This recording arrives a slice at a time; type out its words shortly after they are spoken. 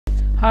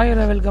Hi,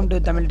 welcome to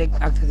Tamil Tech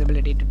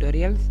Accessibility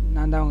Tutorials.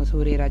 நான் தான் உங்கள்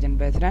சூரியராஜன்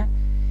பேசுகிறேன்.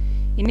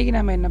 இன்றைக்கி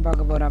நம்ம என்ன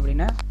பார்க்க போகிறோம்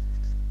அப்படின்னா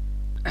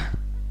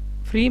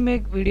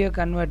Freemake Video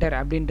Converter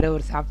அப்படின்ற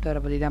ஒரு சாஃப்ட்வேரை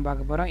பற்றி தான்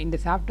பார்க்க போகிறோம். இந்த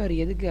சாஃப்ட்வேர்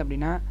எதுக்கு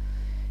அப்படின்னா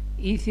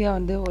ஈஸியாக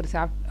வந்து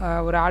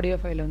ஒரு ஆடியோ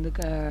ஃபைலை வந்து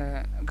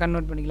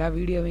கன்வெர்ட் பண்ணிக்கலாம்,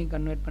 வீடியோவையும்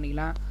கன்வெர்ட்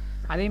பண்ணிக்கலாம்.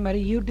 அதே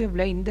மாதிரி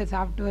யூடியூப்பில் இந்த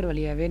சாஃப்ட்வேர்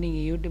வழியாகவே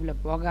நீங்கள்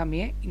யூடியூப்பில்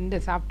போகாமையே இந்த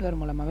சாஃப்ட்வேர்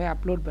மூலமாகவே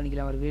அப்லோட்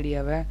பண்ணிக்கலாம் ஒரு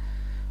வீடியோவை.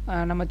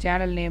 நம்ம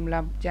சேனல்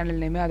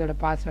நேமு அதோட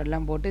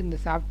பாஸ்வேர்டெலாம் போட்டு இந்த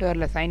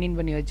சாஃப்ட்வேரில் சைன்இன்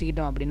பண்ணி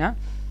வச்சுக்கிட்டோம் அப்படின்னா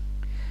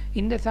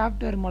இந்த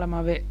சாஃப்ட்வேர்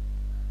மூலமாகவே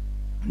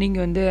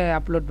நீங்கள் வந்து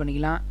அப்லோட்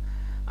பண்ணிக்கலாம்.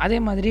 அதே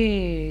மாதிரி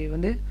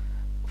வந்து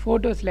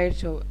ஃபோட்டோ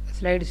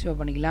ஸ்லைட் ஷோ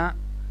பண்ணிக்கலாம்.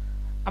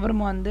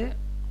 அப்புறமா வந்து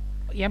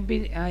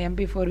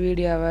MP4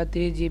 வீடியோவை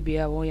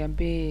 3GB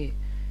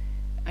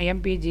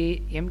MPG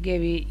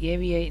MKV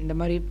AVI இந்த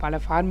மாதிரி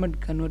பல ஃபார்மேட்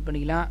கன்வெர்ட்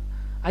பண்ணிக்கலாம்.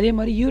 அதே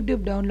மாதிரி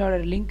யூடியூப்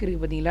டவுன்லோடர் லிங்க்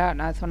இருக்குது பார்த்தீங்களா,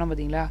 நான் சொன்னேன்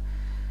பார்த்தீங்களா,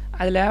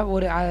 அதில்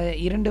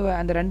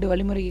அந்த ரெண்டு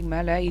வழிமுறைக்கு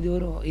மேலே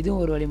இதுவும்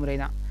ஒரு வழிமுறை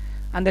தான்.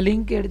 அந்த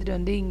லிங்க் எடுத்துகிட்டு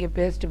வந்து இங்கே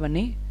பேஸ்ட்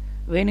பண்ணி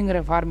வேணுங்கிற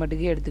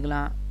ஃபார்மேட்டுக்கு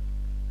எடுத்துக்கலாம்.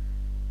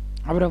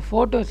 அப்புறம்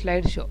ஃபோட்டோ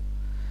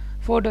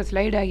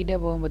ஸ்லைட் ஆகிட்டே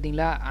போகும்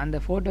பார்த்தீங்களா, அந்த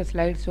ஃபோட்டோ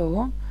ஸ்லைட்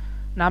ஷோவும்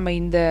நாம்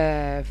இந்த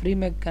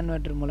ஃப்ரீமேக்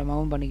கன்வெர்ட்டர்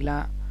மூலமாகவும்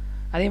பண்ணிக்கலாம்.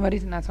 அதே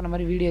மாதிரி நான் சொன்ன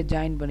மாதிரி வீடியோ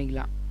ஜாயின்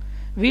பண்ணிக்கலாம்.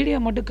 வீடியோ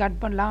மட்டும்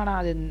கட் பண்ணலாம், ஆனால்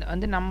அது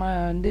வந்து நம்ம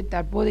வந்து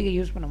தற்போதைக்கு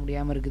யூஸ் பண்ண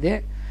முடியாமல் இருக்குது.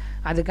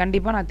 அது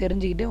கண்டிப்பாக நான்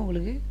தெரிஞ்சுக்கிட்டு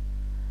உங்களுக்கு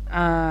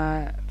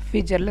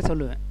ஃபீச்சரில்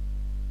சொல்லுவேன்.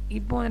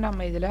 இப்போது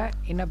நம்ம இதில்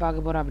என்ன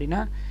பார்க்க போகிறோம் அப்படின்னா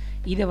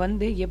இதை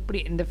வந்து எப்படி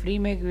இந்த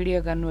ஃப்ரீமேக் வீடியோ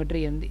கன்வெர்ட்டர்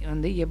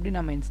வந்து எப்படி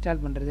நம்ம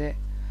இன்ஸ்டால் பண்ணுறது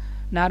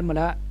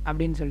நார்மலாக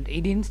அப்படின்னு சொல்லிட்டு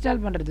இது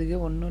இன்ஸ்டால் பண்ணுறதுக்கு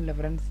ஒன்றும் இல்லை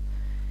ஃப்ரெண்ட்ஸ்.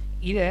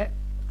 இதை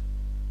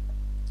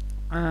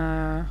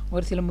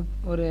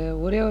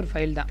ஒரே ஒரு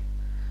ஃபைல் தான்.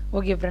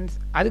 ஓகே ஃப்ரெண்ட்ஸ்,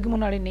 அதுக்கு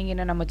முன்னாடி நீங்கள்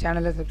என்ன நம்ம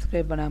சேனலை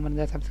சப்ஸ்கிரைப் பண்ணாமல்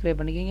இருந்தால் சப்ஸ்கிரைப்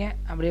பண்ணிக்கிங்க.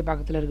 அப்படியே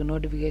பக்கத்தில் இருக்க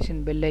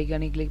நோட்டிஃபிகேஷன் பெல்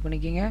ஐக்கானே கிளிக்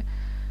பண்ணிக்கிங்க.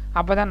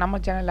 அப்போ தான் நம்ம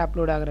சேனலில்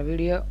அப்லோட் ஆகிற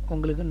வீடியோ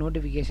உங்களுக்கு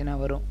நோட்டிஃபிகேஷனாக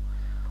வரும்.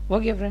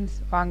 ஓகே ஃப்ரெண்ட்ஸ்,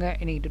 வாங்க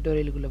இன்றைக்கி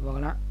டுட்டோரியலுக்குள்ளே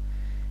போகலாம்.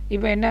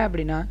 இப்போ என்ன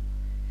அப்படின்னா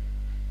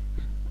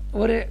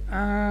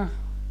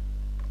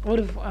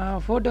ஒரு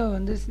ஃபோட்டோ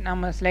வந்து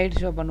நம்ம ஸ்லைட்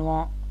ஷோ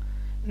பண்ணுவோம்.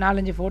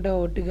 4-5 ஃபோட்டோ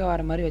ஒட்டுக்க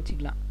வர மாதிரி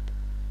வச்சுக்கலாம்.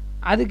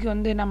 அதுக்கு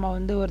வந்து நம்ம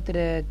வந்து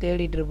ஒருத்தர்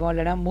தேடிட்டு இருப்போம்.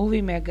 இல்லைனா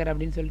மூவி மேக்கர்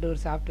அப்படின்னு சொல்லிட்டு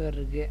ஒரு சாஃப்ட்வேர்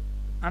இருக்குது.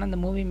 ஆனால் இந்த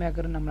மூவி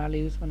மேக்கரும் நம்மளால்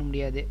யூஸ் பண்ண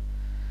முடியாது.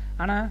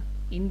 ஆனால்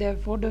இந்த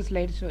ஃபோட்டோ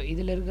ஸ்லைட் ஷோ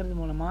இதில் இருக்கிறது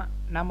மூலமாக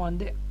நம்ம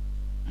வந்து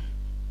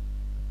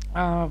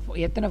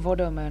எத்தனை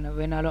ஃபோட்டோ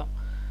வேணாலும்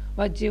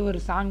வச்சு ஒரு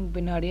சாங்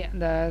பின்னாடி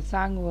அந்த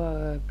சாங்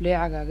ப்ளே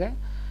ஆக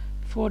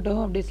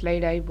ஃபோட்டோவும் அப்படியே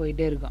ஸ்லைட் ஆகி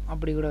போயிட்டே இருக்கும்.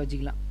 அப்படி கூட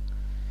வச்சுக்கலாம்.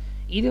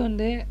 இது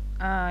வந்து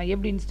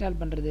எப்படி இன்ஸ்டால்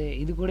பண்ணுறது,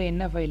 இது கூட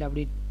என்ன ஃபைல்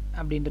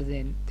அப்படின்றது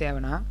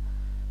தேவைன்னா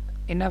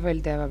என்ன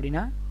ஃபைல் தேவை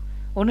அப்படின்னா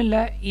ஒன்றும்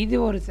இல்லை, இது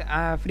ஒரு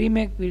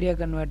ஃப்ரீமேக் வீடியோ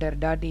கன்வெர்ட்டர்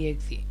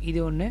 .exe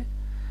இது ஒன்று.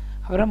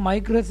 அப்புறம்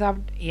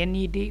மைக்ரோசாஃப்ட்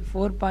NET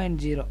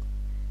 4.0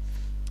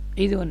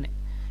 இது ஒன்று.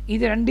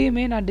 இது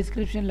ரெண்டையுமே நான்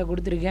டிஸ்கிரிப்ஷனில்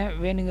கொடுத்துருக்கேன்,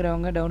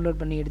 வேணுங்கிறவங்க டவுன்லோட்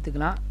பண்ணி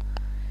எடுத்துக்கலாம்.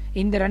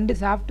 இந்த ரெண்டு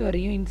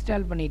சாஃப்ட்வேரையும்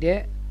இன்ஸ்டால் பண்ணிவிட்டு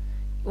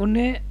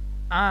ஒன்று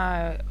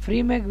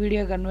ஃப்ரீமேக்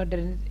வீடியோ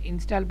கன்வெர்ட்டர்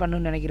இன்ஸ்டால்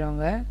பண்ணணுன்னு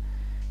நினைக்கிறவங்க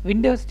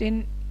விண்டோஸ் 10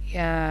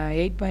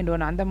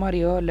 8.1 அந்த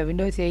மாதிரியோ இல்லை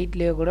விண்டோஸ்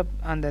 8லேயோ கூட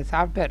அந்த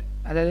சாஃப்ட்வேர்,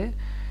 அதாவது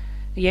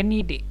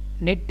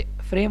நெட்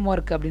ஃப்ரேம்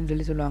ஒர்க்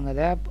அப்படின்னு சொல்லுவாங்க.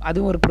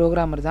 அதுவும் ஒரு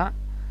ப்ரோக்ராமர் தான்.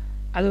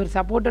 அது ஒரு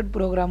சப்போர்ட்டட்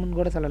ப்ரோக்ராம்னு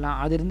கூட சொல்லலாம்.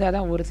 அது இருந்தால்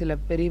தான் ஒரு சில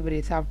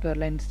பெரிய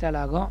சாஃப்ட்வேர்லாம்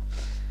இன்ஸ்டால் ஆகும்.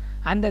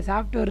 அந்த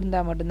சாஃப்ட்வேர்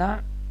இருந்தால் மட்டும்தான்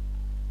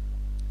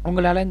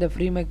உங்களால் இந்த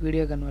ஃப்ரீமேக்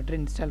வீடியோ கன்வெர்ட்டர்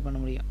இன்ஸ்டால் பண்ண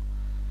முடியும்.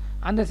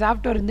 அந்த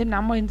சாஃப்ட்வேர் வந்து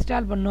நம்ம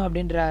இன்ஸ்டால் பண்ணணும்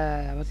அப்படின்ற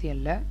அவசியம்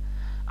இல்லை,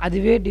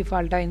 அதுவே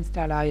டிஃபால்ட்டாக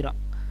இன்ஸ்டால் ஆகிரும்.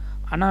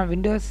 ஆனால்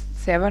விண்டோஸ்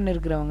 7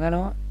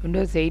 இருக்கிறவங்களும்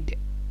விண்டோஸ் 8,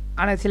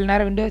 ஆனால் சில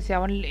நேரம் விண்டோஸ்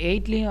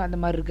 8லேயும் அந்த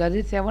மாதிரி இருக்காது.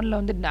 7ல்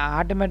வந்து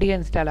ஆட்டோமேட்டிக்காக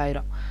இன்ஸ்டால்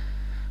ஆகிரும்.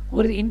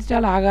 ஒரு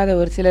இன்ஸ்டால் ஆகாத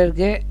ஒரு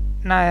சிலருக்கு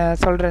நான்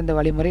சொல்கிற இந்த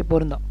வழிமுறை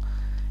பொருந்தும்.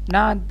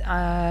 நான்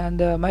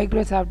அந்த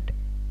மைக்ரோசாஃப்ட்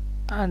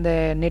அந்த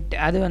நெட்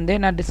அது வந்து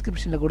நான்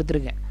டிஸ்கிரிப்ஷனில்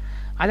கொடுத்துருக்கேன்.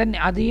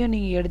 அதையும்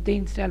நீங்கள் எடுத்து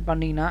இன்ஸ்டால்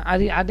பண்ணிங்கன்னா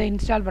அதை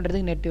இன்ஸ்டால்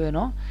பண்ணுறதுக்கு நெட்டு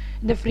வேணும்.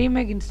 இந்த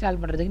ஃப்ரீமேக் இன்ஸ்டால்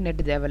பண்ணுறதுக்கு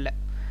நெட்டு தேவையில்லை.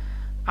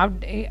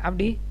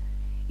 அப்படி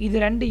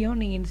இது ரெண்டையும்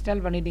நீங்கள்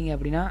இன்ஸ்டால் பண்ணிட்டீங்க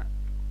அப்படின்னா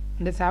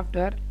இந்த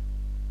சாஃப்ட்வேர்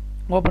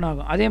ஓப்பன்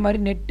ஆகும். அதே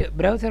மாதிரி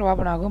ப்ரௌசர்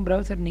ஓப்பன் ஆகும்.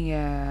 ப்ரௌசர்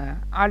நீங்கள்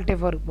Alt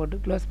F4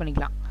 போட்டு க்ளோஸ்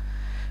பண்ணிக்கலாம்.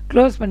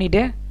 க்ளோஸ்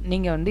பண்ணிவிட்டு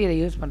நீங்கள் வந்து இதை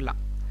யூஸ் பண்ணலாம்.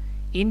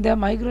 இந்த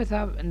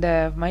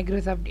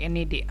மைக்ரோசாஃப்ட்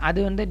NET அது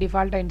வந்து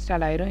டிஃபால்ட்டாக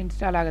இன்ஸ்டால் ஆகிரும்.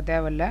 இன்ஸ்டால் ஆக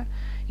தேவையில்லை.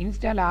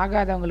 இன்ஸ்டால்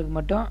ஆகாதவங்களுக்கு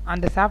மட்டும்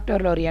அந்த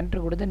சாஃப்ட்வேரில் ஒரு என்ட்ரு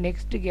கொடுத்து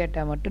நெக்ஸ்ட்டு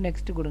கேட்டால் மட்டும்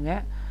நெக்ஸ்ட்டு கொடுங்க.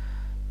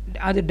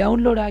 அது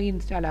டவுன்லோட் ஆகி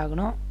இன்ஸ்டால்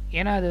ஆகணும்.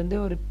 ஏன்னா அது வந்து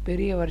ஒரு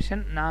பெரிய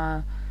வெர்ஷன்.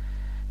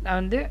 நான்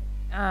வந்து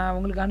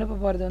உங்களுக்கு அனுப்ப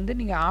போகிறது வந்து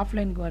நீங்கள்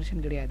ஆஃப்லைன்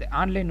வெர்ஷன் கிடையாது,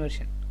 ஆன்லைன்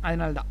வெர்ஷன்.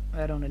 அதனால தான்,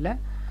 வேறு ஒன்றும் இல்லை.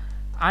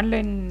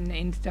 ஆன்லைன்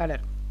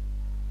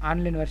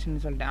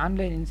வெர்ஷன் சொல்லிட்டேன்.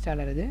 ஆன்லைன்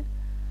இன்ஸ்டாலர் இது.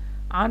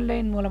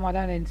 ஆன்லைன் மூலமாக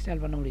தான் அதை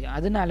இன்ஸ்டால் பண்ண முடியும்.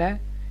 அதனால்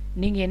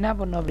நீங்கள் என்ன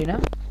பண்ணணும் அப்படின்னா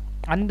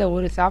அந்த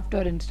ஒரு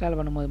சாஃப்ட்வேர் இன்ஸ்டால்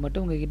பண்ணும்போது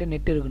மட்டும் உங்கள்கிட்ட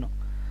நெட் இருக்கணும்.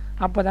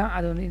 அப்போ தான்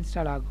அது வந்து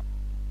இன்ஸ்டால் ஆகும்.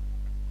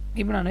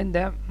 இப்போ நான்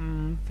இந்த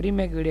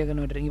ஃப்ரீமேக் வீடியோ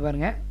கன்வெர்ட்டர் இங்கே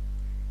பாருங்கள்.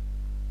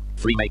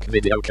 Freemake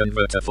Video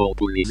Converter for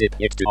Pulli Zip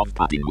X of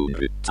Patin Moon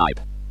Type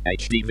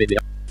HD Video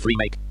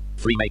Freemake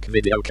Freemake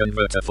Video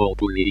Converter for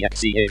fully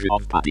exe area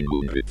of padding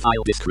moon.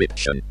 File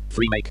description.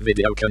 Freemake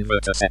Video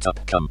Converter Setup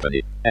Company.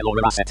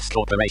 Elora Assets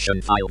Corporation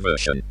File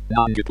Version.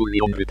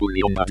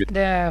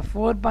 இந்த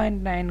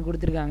 4.9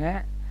 கொடுத்துருக்காங்க.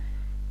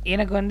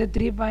 எனக்கு வந்து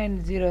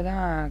 3.0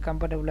 தான்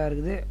கம்ஃபர்டபுளாக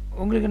இருக்குது.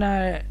 உங்களுக்கு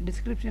நான்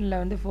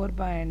டிஸ்கிரிப்ஷனில் வந்து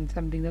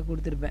 4. தான்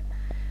கொடுத்துருப்பேன்.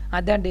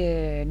 அதுதான்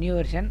நியூ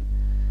வெர்ஷன்.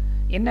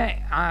 என்ன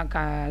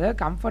அதாவது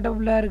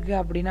கம்ஃபர்டபுளாக இருக்குது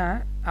அப்படின்னா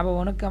அப்போ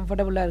உனக்கு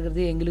கம்ஃபர்டபுளாக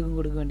இருக்கிறது எங்களுக்கும்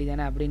கொடுக்க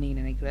வேண்டியதானே அப்படின்னு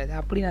நீங்கள் நினைக்கிறது.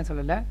 அப்படி நான்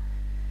சொல்லலை.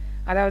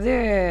 அதாவது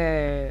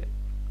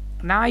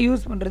நான்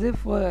யூஸ் பண்ணுறது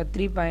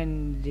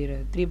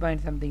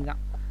 3.0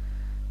 தான்.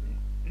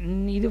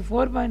 இது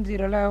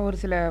 4.0ல் ஒரு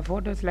சில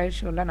ஃபோட்டோ ஸ்லைட்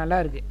ஷோலாம் நல்லா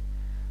இருக்குது.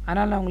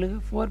 அதனால் நான் உங்களுக்கு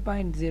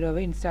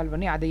 4.0வை இன்ஸ்டால்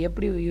பண்ணி அதை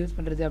எப்படி யூஸ்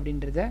பண்ணுறது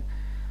அப்படின்றத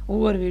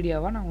ஒவ்வொரு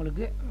வீடியோவாக நான்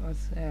உங்களுக்கு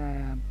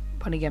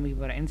பண்ணி காமிக்க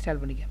போகிறேன்,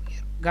 இன்ஸ்டால் பண்ணி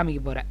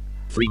காமிக்க போகிறேன்.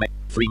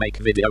 Freemake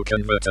Video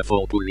Converter for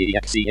fully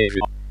exe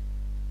area.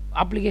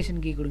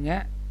 Application key கொடுங்க.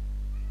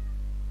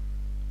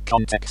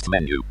 Context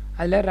menu.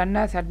 அதில் ரன்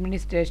as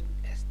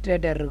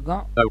administrator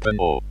இருக்கும். Open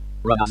or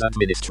run as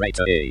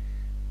administrator A.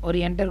 ஒரு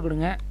என்டர்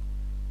கொடுங்க.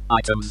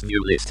 Items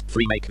view list.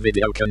 Freemake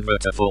Video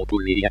Converter for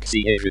fully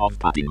exe area of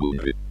padding moon.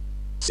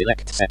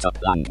 Select setup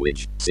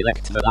language.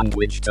 Select the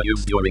language to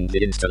use during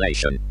the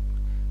installation.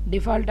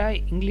 டிஃபால்ட்டாக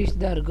English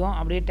தான் இருக்கும்.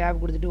 அப்படியே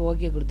tape கொடுத்துட்டு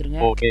okay கொடுத்துருங்க.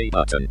 OK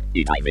button.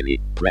 Evenly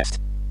pressed.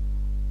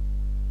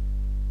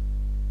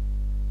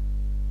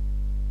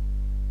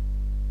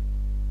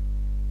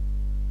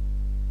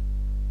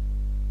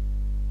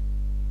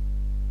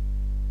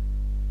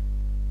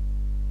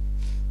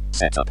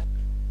 Setup.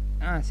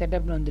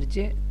 செட்டப்னு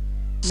வந்துருச்சு.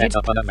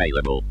 Setup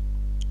unavailable.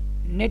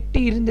 Net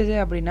இருந்தது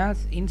அப்படின்னா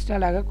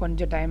install ஆக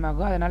கொஞ்சம் டைம்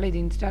ஆகும். அதனால் இது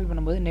இன்ஸ்டால்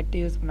பண்ணும்போது நெட்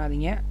யூஸ்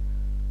பண்ணாதீங்க.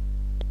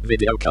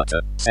 Video cutter.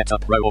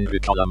 Setup row on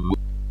column.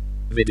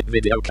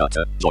 Video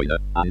cutter. Joiner.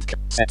 And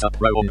setup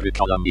row on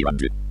column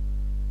E1.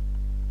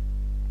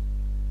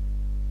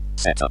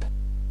 Setup.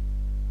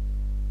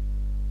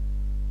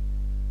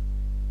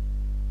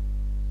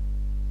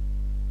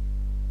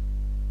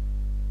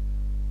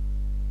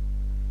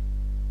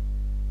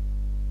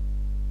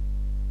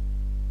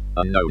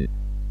 Unknown.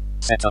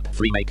 Setup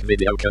Freemake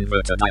Video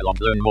Converter dialog.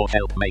 Learn more.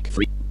 Help make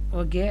free.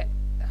 Okay.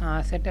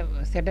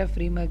 Setup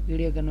Freemake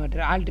Video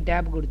Converter. Alt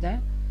tab கொடுத்தேன்.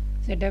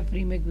 Setup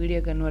Freemake Video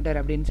Converter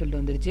அப்படின்னு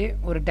சொல்லிட்டு வந்துருச்சு.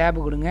 ஒரு tab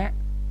கொடுங்க.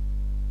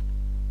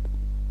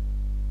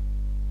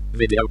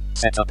 Video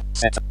setup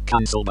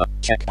cancel button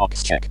checkbox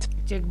checked.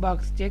 Checkbox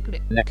checked.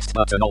 Next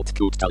button alt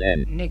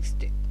N. Next.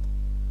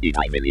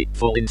 Evenly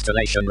full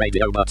installation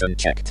radio button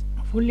checked.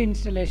 Full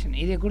installation.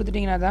 இதை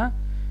கொடுத்துட்டீங்கன்னா தான்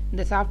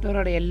இந்த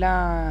சாஃப்ட்வேரோட எல்லா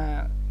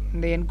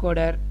இந்த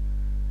என்கோடர்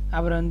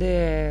அப்புறம் வந்து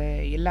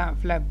எல்லா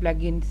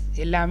plugins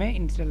எல்லாமே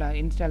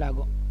இன்ஸ்டால்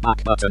ஆகும்.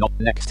 Back button up.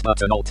 Next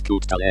button alt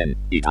N.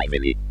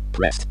 Evenly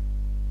pressed.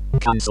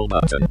 Cancel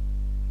button.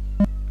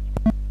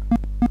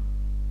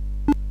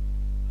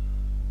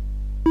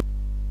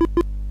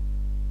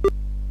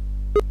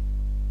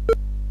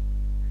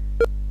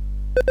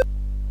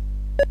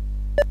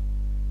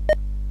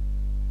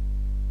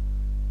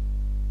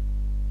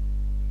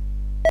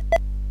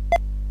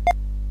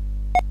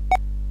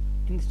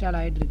 Install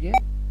ஆயிட்டு இருக்கு.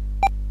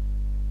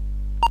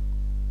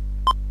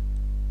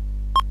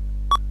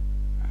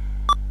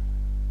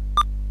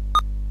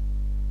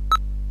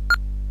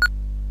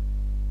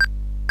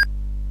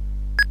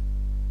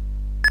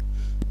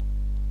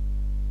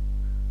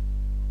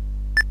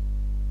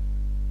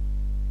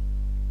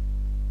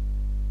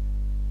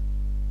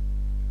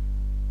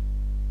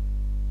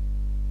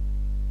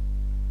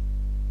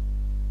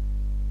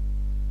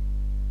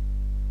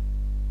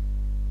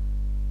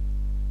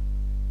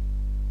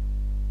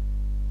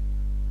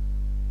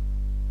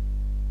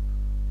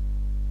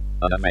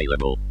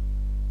 Unavailable.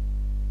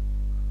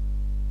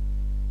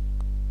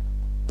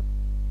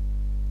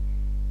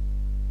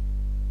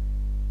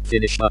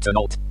 Finish button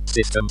alt.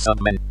 System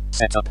submenu.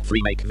 Setup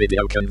Freemake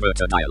Video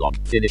Converter dialog.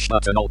 Finish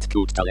button alt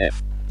F.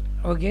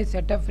 Okay,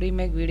 setup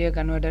Freemake Video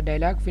Converter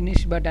dialog.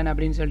 Finish button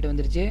அப்படின்னு சொல்லிட்டு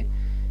வந்துருச்சு.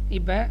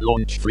 இப்போ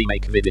launch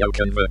Freemake Video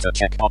Converter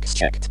checkbox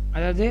checked.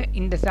 அதாவது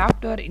இந்த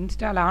software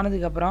install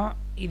ஆனதுக்கப்புறம்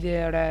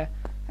இதோட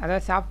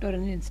அதாவது software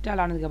வந்து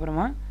இன்ஸ்டால்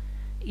ஆனதுக்கப்புறமா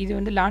இது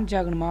வந்து லான்ச்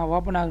ஆகணுமா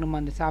ஓப்பன் ஆகணுமா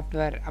அந்த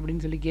சாஃப்ட்வேர்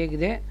அப்படின்னு சொல்லி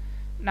கேட்குது.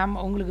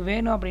 நம்ம உங்களுக்கு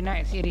வேணும் அப்படின்னா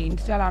சரி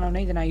இன்ஸ்டால் ஆனோடனே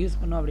இதை நான் யூஸ்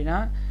பண்ணும் அப்படின்னா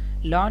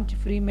லான்ச்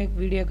Freemake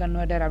Video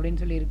Converter அப்படின்னு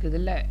சொல்லி இருக்குது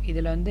இல்லை,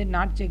 இதில் வந்து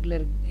நாட் செக்கில்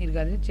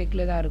இருக்காது,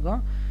 செக்கில் தான் இருக்கும்.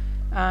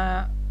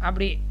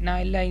 அப்படி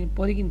நான் இல்லை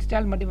இப்போதைக்கு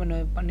இன்ஸ்டால் மட்டும்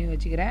பண்ணி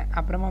வச்சுக்கிறேன்,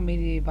 அப்புறமா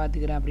மீதி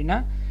பார்த்துக்கிறேன் அப்படின்னா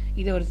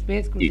இது ஒரு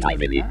ஸ்பேஸ்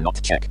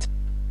கொடுத்தீங்க.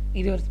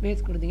 இது ஒரு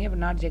ஸ்பேஸ் கொடுத்தீங்க. இப்போ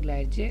நாட் செக்கில்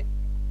ஆயிடுச்சு.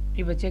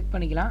 இப்போ செக்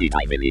பண்ணிக்கலாம்.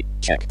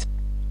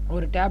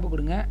 ஒரு டேப்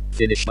கொடுங்க.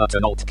 Finish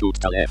button alt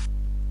F.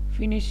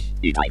 Finish.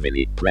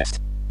 Evenly pressed.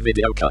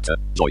 Video cutter.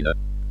 Joiner.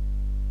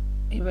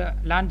 இப்போ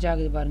லான்ச்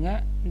ஆகுது பாருங்க.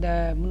 இந்த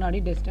முன்னாடி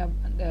டெஸ்க்டாப்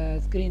அந்த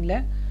ஸ்க்ரீனில்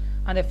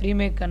அந்த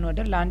Freemake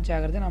Converter லான்ச்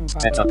ஆகிறத நம்ம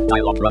பார்க்கலாம்.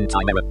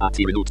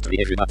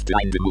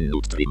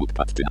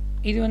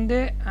 இது வந்து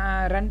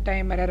ரன்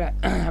டைம் எரர்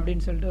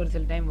அப்படின்னு சொல்லிட்டு ஒரு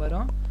சில டைம்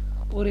வரும்.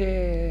 ஒரு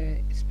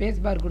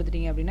ஸ்பேஸ் பார்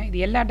கொடுத்துட்டீங்க அப்படின்னா இது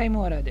எல்லா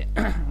டைமும் வராது,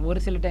 ஒரு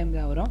சில டைம்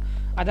தான் வரும்.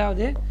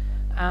 அதாவது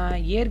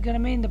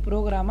ஏற்கனவே இந்த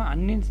ப்ரோக்ராமை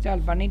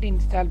அன்இன்ஸ்டால் பண்ணிவிட்டு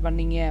இன்ஸ்டால்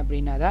பண்ணிங்க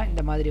அப்படின்னா தான்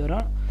இந்த மாதிரி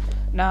வரும்.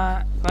 நான்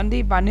வந்து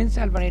இப்போ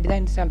அன்இன்ஸ்டால் பண்ணிவிட்டு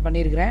தான் இன்ஸ்டால்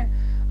பண்ணியிருக்கிறேன்,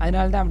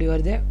 அதனால தான் அப்படி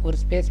வருது. ஒரு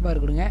ஸ்பேஸ்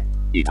பார் கொடுங்க.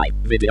 E-type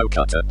video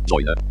cutter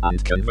joiner and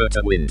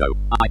converter window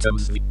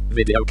items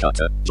video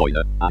cutter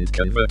joiner and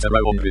converter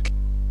row on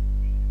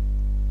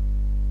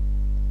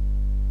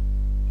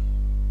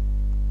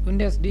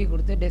Windows D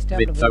கொடுத்து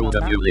டெஸ்க்டாப்ல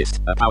folder view list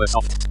a power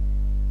soft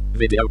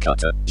video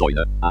cutter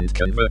joiner and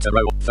converter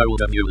row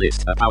folder view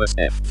list a power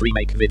F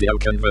Freemake Video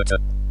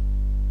Converter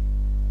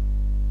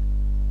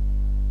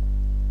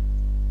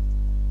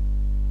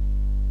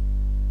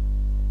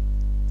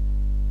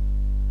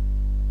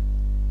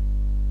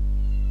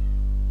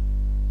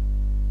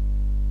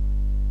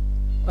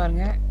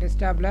பாருங்க.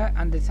 டெஸ்க்டாப்ல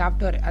அந்த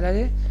software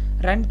அதாவது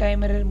run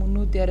timer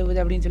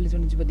 360 அப்படின்னு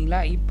சொன்னிச்சு பார்த்தீங்களா,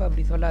 இப்போ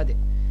அப்படி சொல்லாது.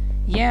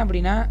 ஏன்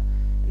அப்படின்னா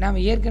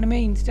நம்ம ஏற்கனவே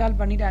இன்ஸ்டால்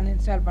பண்ணிவிட்டு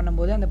அன்இன்ஸ்டால்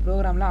பண்ணும்போது அந்த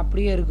ப்ரோக்ராம்லாம்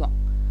அப்படியே இருக்கும்.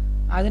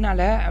 அதனால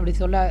அப்படி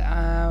சொல்ல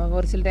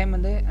ஒரு சில டைம்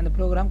வந்து அந்த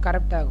ப்ரோக்ராம்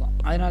கரெக்ட் ஆகும்,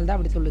 அதனால தான்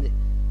அப்படி சொல்லுது.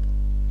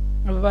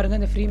 இப்போ பாருங்கள்,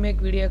 இந்த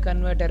ஃப்ரீமேக் வீடியோ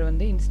கன்வெர்ட்டர்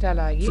வந்து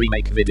இன்ஸ்டால் ஆகி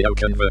Freemake Video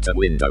Converter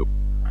window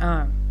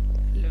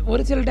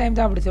ஒரு சில டைம்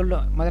தான் அப்படி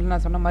சொல்லும். முதல்ல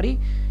நான் சொன்ன மாதிரி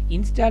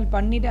இன்ஸ்டால்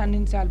பண்ணிவிட்டு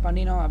அன்இன்ஸ்டால்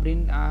பண்ணணும்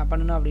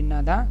அப்படின்னா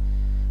தான்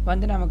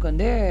வந்து நமக்கு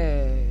வந்து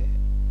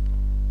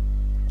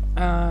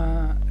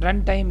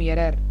ரன் டைம்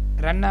எரர்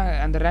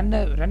அந்த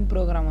ரன்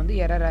ப்ரோக்ராம் வந்து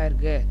எரராக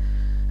இருக்குது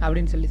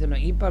அப்படின்னு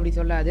சொல்லுவோம். இப்போ அப்படி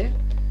சொல்லாது,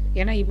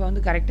 ஏன்னா இப்போ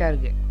வந்து கரெக்டாக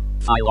இருக்குது.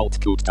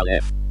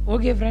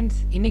 ஓகே ஃப்ரெண்ட்ஸ்,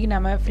 இன்றைக்கி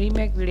நம்ம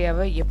ஃப்ரீமேக்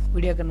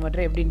வீடியோ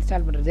கன்வெர்ட்டரை எப்படி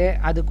இன்ஸ்டால் பண்ணுறது,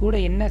 அது கூட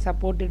என்ன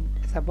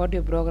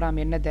சப்போர்ட்டிவ்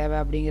ப்ரோக்ராம் என்ன தேவை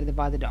அப்படிங்கிறது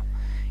பார்த்துட்டோம்.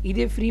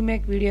 இது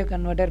ஃப்ரீமேக் வீடியோ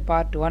கன்வெர்ட்டர்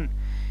பார்ட் 1.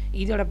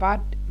 இதோட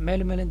பார்ட்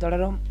மேலும்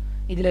தொடரும்.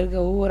 இதில் இருக்க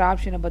ஒவ்வொரு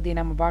ஆப்ஷனை பற்றி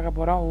நம்ம பார்க்க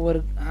போகிறோம். ஒவ்வொரு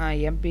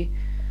எம்பி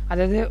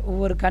அதாவது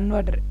ஒவ்வொரு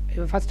கன்வெர்ட்டர்,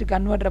 ஃபஸ்ட்டு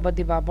கன்வெர்ட்டரை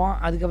பற்றி பார்ப்போம்,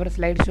 அதுக்கப்புறம்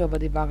ஸ்லைட் ஷோ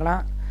பற்றி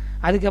பார்க்கலாம்,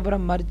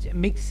 அதுக்கப்புறம்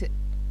மிக்ஸ்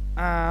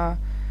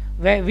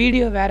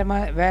வீடியோ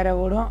வேறு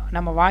ஓடும்,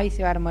 நம்ம வாய்ஸ்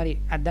வேறு மாதிரி,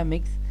 அதுதான்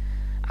மிக்ஸ்,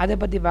 அதை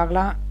பற்றி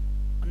பார்க்கலாம்.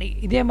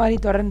 இதே மாதிரி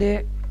தொடர்ந்து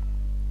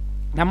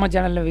நம்ம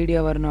சேனலில்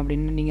வீடியோ வரணும்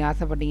அப்படின்னு நீங்கள்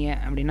ஆசைப்பட்டீங்க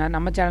அப்படின்னா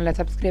நம்ம சேனலை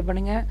சப்ஸ்கிரைப்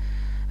பண்ணுங்கள்.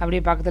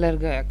 அப்படியே பக்கத்தில்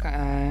இருக்க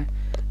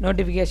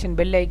நோட்டிஃபிகேஷன்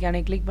பெல் ஐக்கானை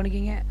கிளிக்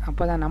பண்ணிக்கிங்க.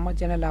 அப்போ தான் நம்ம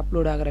சேனலில்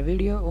அப்லோட் ஆகிற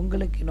வீடியோ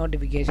உங்களுக்கு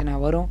நோட்டிஃபிகேஷனாக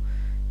வரும்.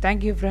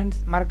 Thank you friends.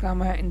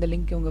 மறக்காமல் இந்த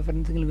லிங்க் உங்கள்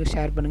ஃப்ரெண்ட்ஸுங்களுக்கு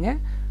ஷேர் பண்ணுங்கள்.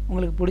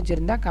 உங்களுக்கு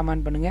பிடிச்சிருந்தா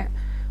கமெண்ட் பண்ணுங்கள்,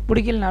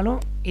 பிடிக்கலனாலும்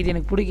இது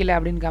எனக்கு பிடிக்கல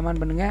அப்படின்னு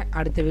கமெண்ட் பண்ணுங்கள்.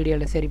 அடுத்த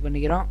வீடியோவில் சரி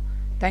பண்ணிக்கிறோம்.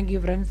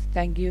 Thank you friends.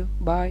 தேங்க்யூ.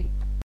 பாய்.